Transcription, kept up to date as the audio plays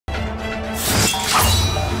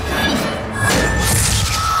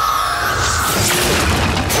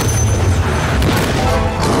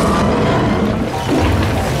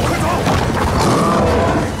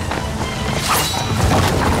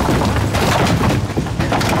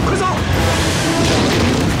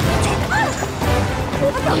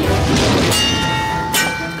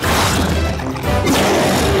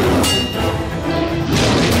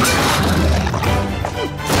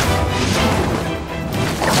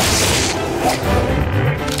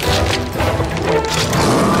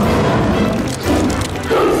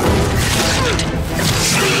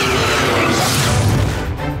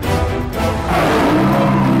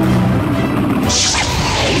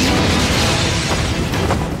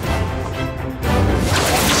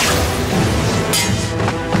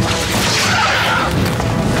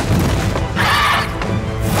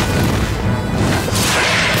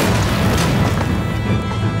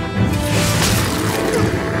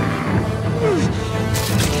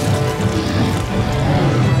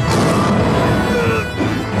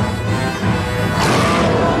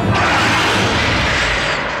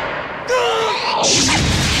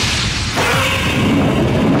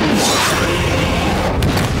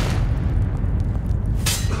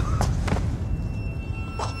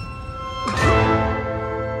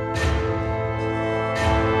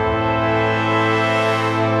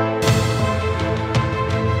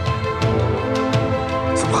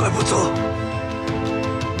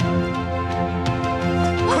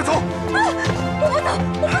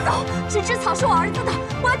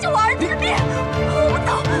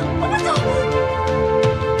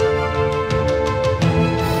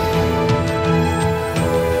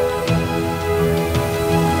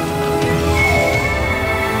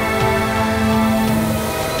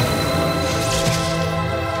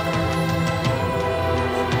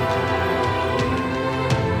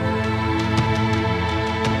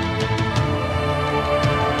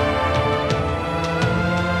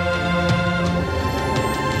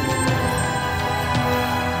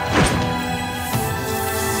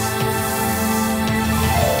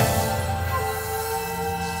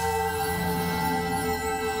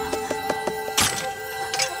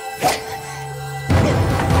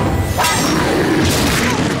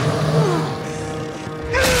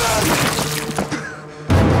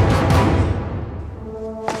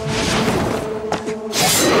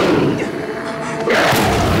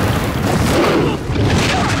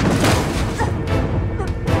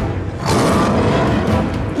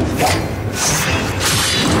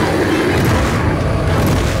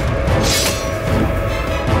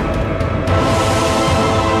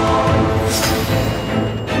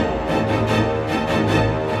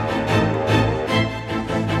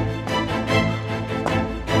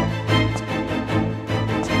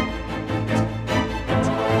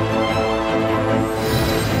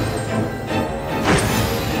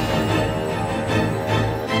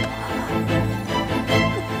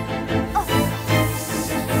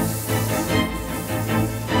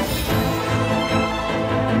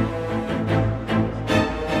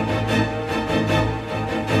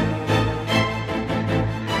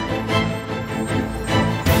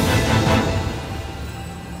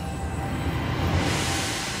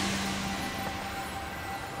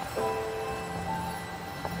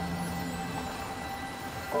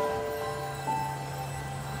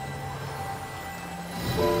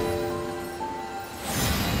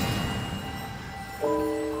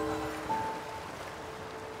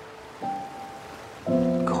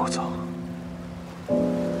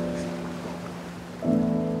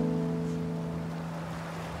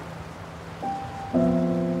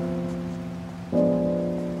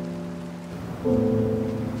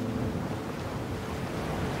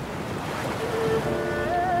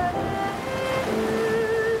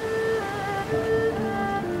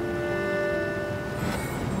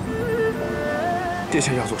殿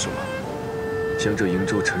下要做什么？将这瀛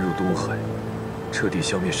洲沉入东海，彻底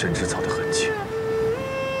消灭神之草的痕迹。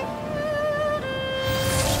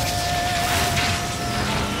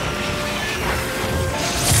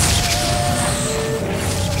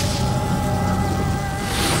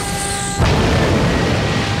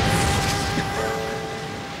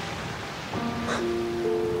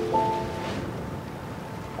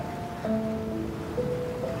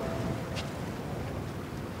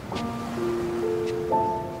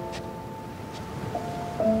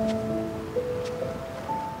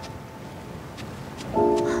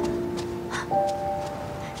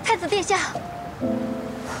殿下，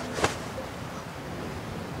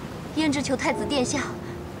胭脂求太子殿下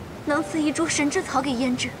能赐一株神之草给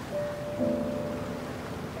胭脂。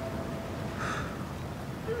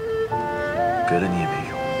给了你也没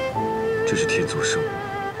用，这是天族圣物。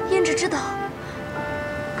胭脂知道，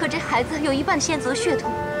可这孩子有一半仙族血统，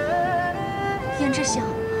胭脂想，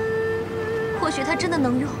或许他真的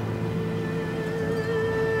能用。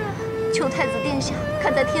求太子殿下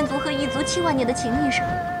看在天族和异族7万年的情谊上。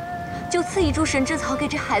 就赐一株神之草给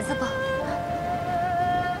这孩子吧。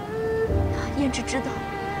胭脂知道，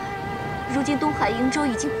如今东海瀛洲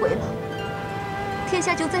已经毁了，天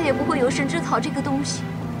下就再也不会有神之草这个东西。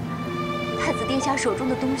太子殿下手中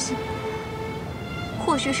的东西，或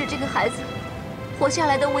或许是这个孩子活下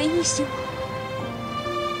来的唯一希望。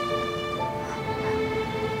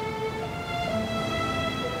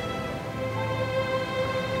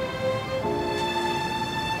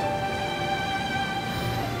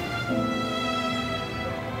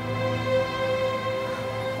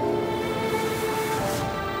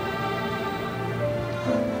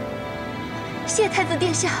谢太子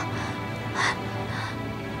殿下。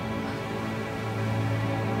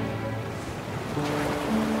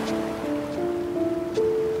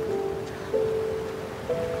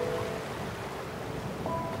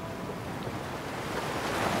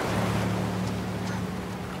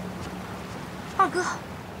二哥，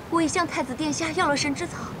我已向太子殿下要了神之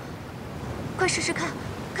草，快试试看，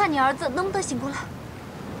看你儿子能不能醒过来。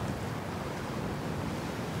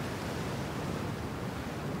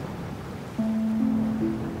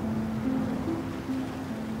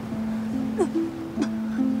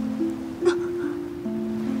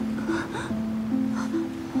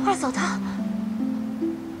 二嫂她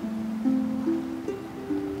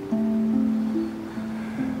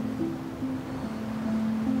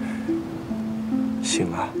醒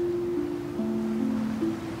了，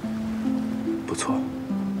不错。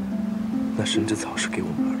那神之草是给我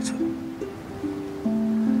们儿子的。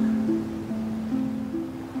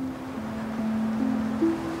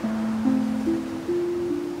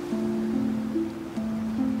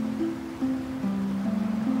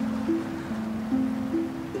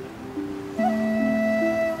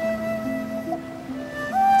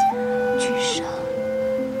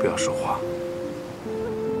不要说话，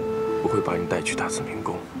我会把你带去大慈明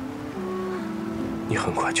宫，你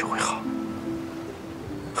很快就会好，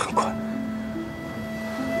很快。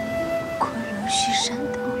昆仑虚山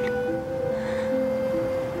洞里，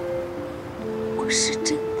我是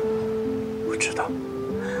真的。我知道。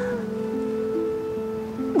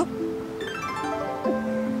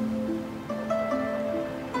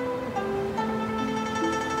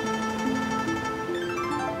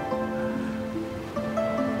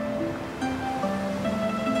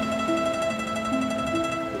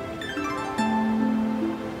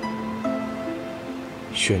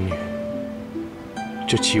玄女，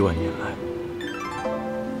这7万年来，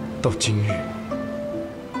到今日，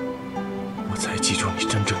我才记住你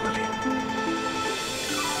真正的脸。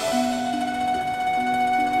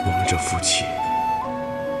我们这夫妻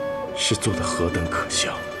是做得何等可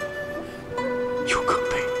笑，又可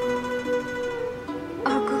悲。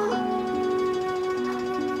二哥，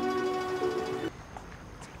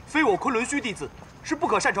非我昆仑虚弟子，是不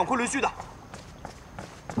可擅闯昆仑虚的。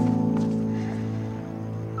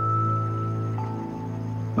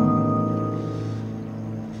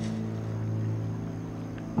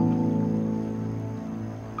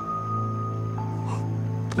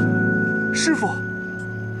 师父，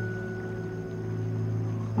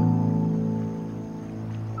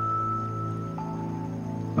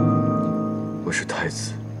我是太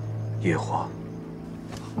子夜华。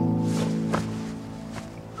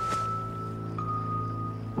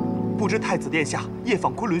不知太子殿下夜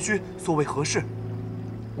访昆仑虚，所为何事？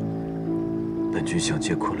本君想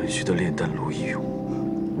借昆仑虚的炼丹炉一用。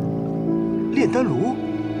炼丹炉？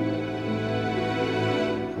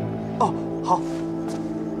哦，好。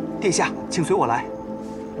 殿下，请随我来。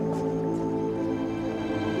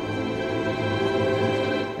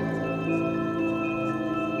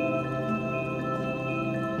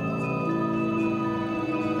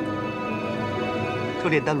这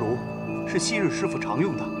炼丹炉是昔日师傅常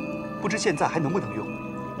用的，不知现在还能不能用？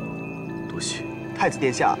多谢。太子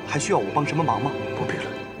殿下还需要我帮什么忙吗？不必了。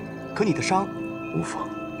可你的伤……无妨。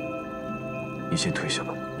你先退下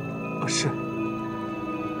吧。是。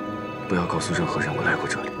不要告诉任何人我来过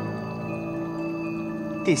这里。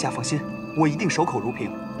 殿下放心，我一定守口如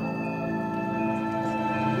瓶。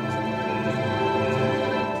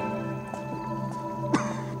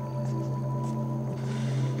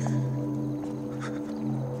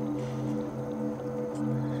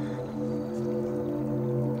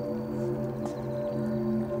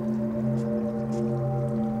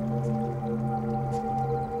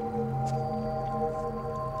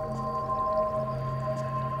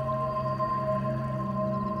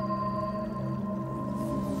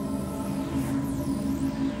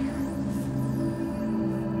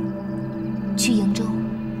去瀛州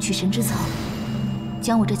取神之草，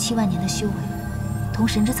将我这7万年的修为，同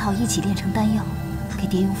神之草一起炼成丹药，给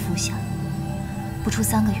蝶蓉服下。不出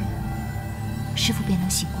3个月，师父便能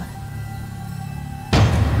醒过来。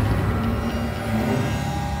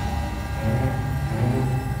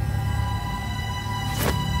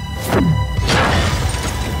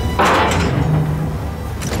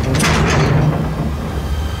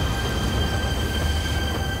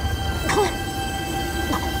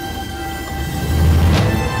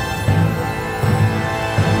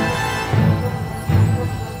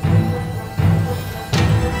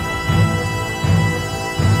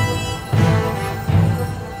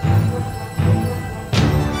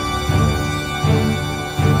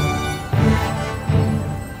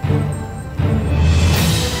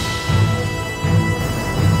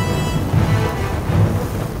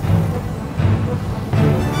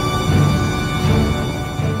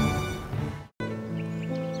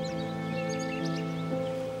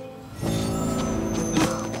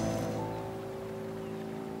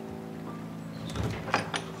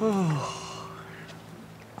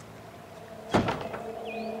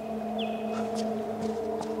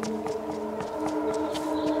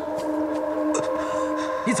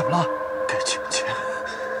你怎么了？该请钱。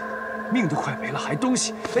命都快没了，还东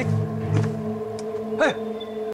西？哎，哎！